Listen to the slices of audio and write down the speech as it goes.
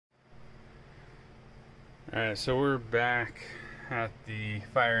Alright, so we're back at the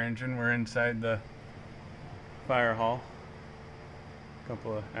fire engine. We're inside the fire hall. A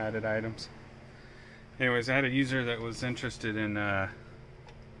couple of added items. Anyways, I had a user that was interested in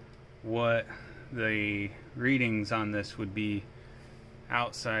what the readings on this would be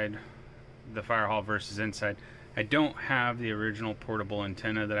outside the fire hall versus inside. I don't have the original portable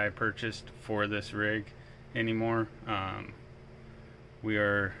antenna that I purchased for this rig anymore. We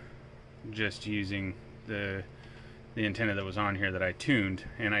are just using the antenna that was on here that I tuned,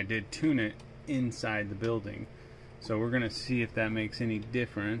 and I did tune it inside the building. So we're gonna see if that makes any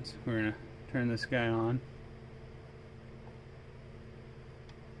difference. We're gonna turn this guy on,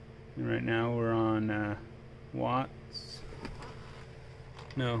 and right now we're on watts.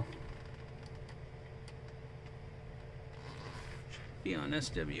 No, should be on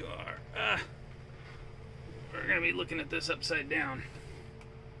SWR. We're gonna be looking at this upside down.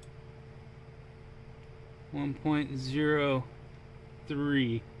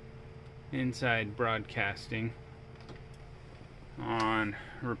 1.03 inside broadcasting on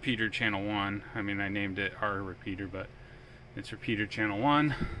repeater channel 1. I mean, I named it our repeater, but it's repeater channel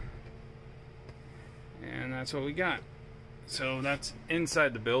 1, and that's what we got. So that's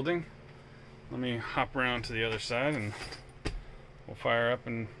inside the building. Let me hop around to the other side and we'll fire up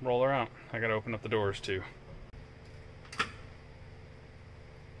and roll her out. I gotta open up the doors too.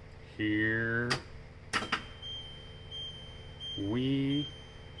 Here we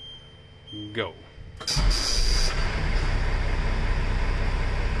go.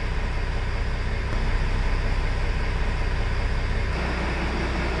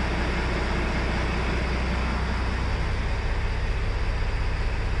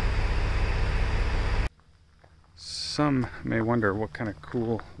 Some may wonder, what kind of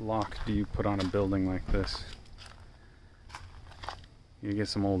cool lock do you put on a building like this? You get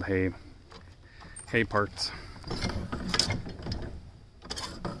some old hay parts.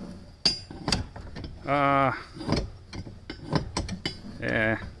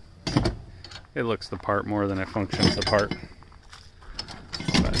 Yeah, it looks the part more than it functions the part,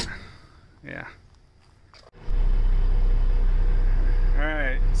 but yeah.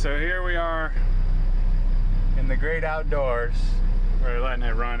 Alright, so here we are in the great outdoors. We're letting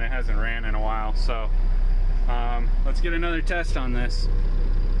it run. It hasn't ran in a while, so let's get another test on this.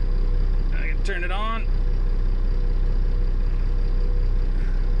 I can turn it on.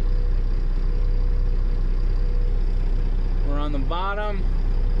 We're on the bottom,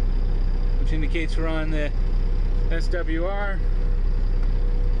 which indicates we're on the SWR.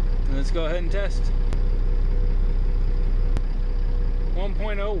 And let's go ahead and test.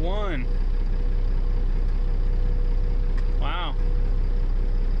 1.01. Wow.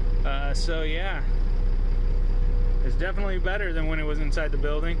 So yeah, it's definitely better than when it was inside the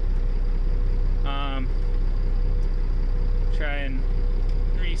building. Try and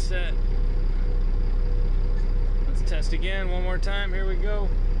reset. Let's test again one more time. Here we go.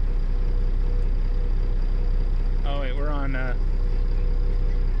 Oh wait, we're on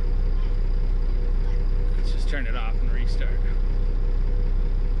let's just turn it off and restart.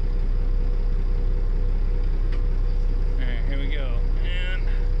 Alright, here we go. And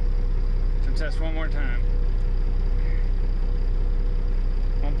to test one more time.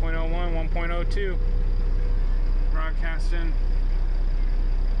 1.01, 1.02. Broadcasting.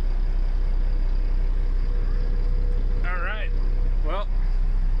 Alright. Well,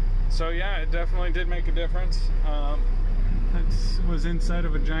 so yeah, it definitely did make a difference. It was inside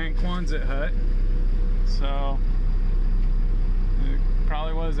of a giant Quonset hut, so it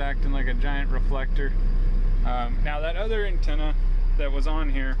probably was acting like a giant reflector. Now that other antenna that was on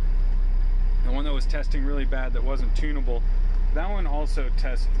here, the one that was testing really bad, that wasn't tunable, that one also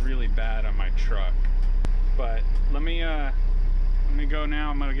tests really bad on my truck. But let me go now.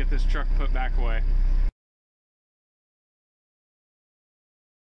 I'm gonna get this truck put back away.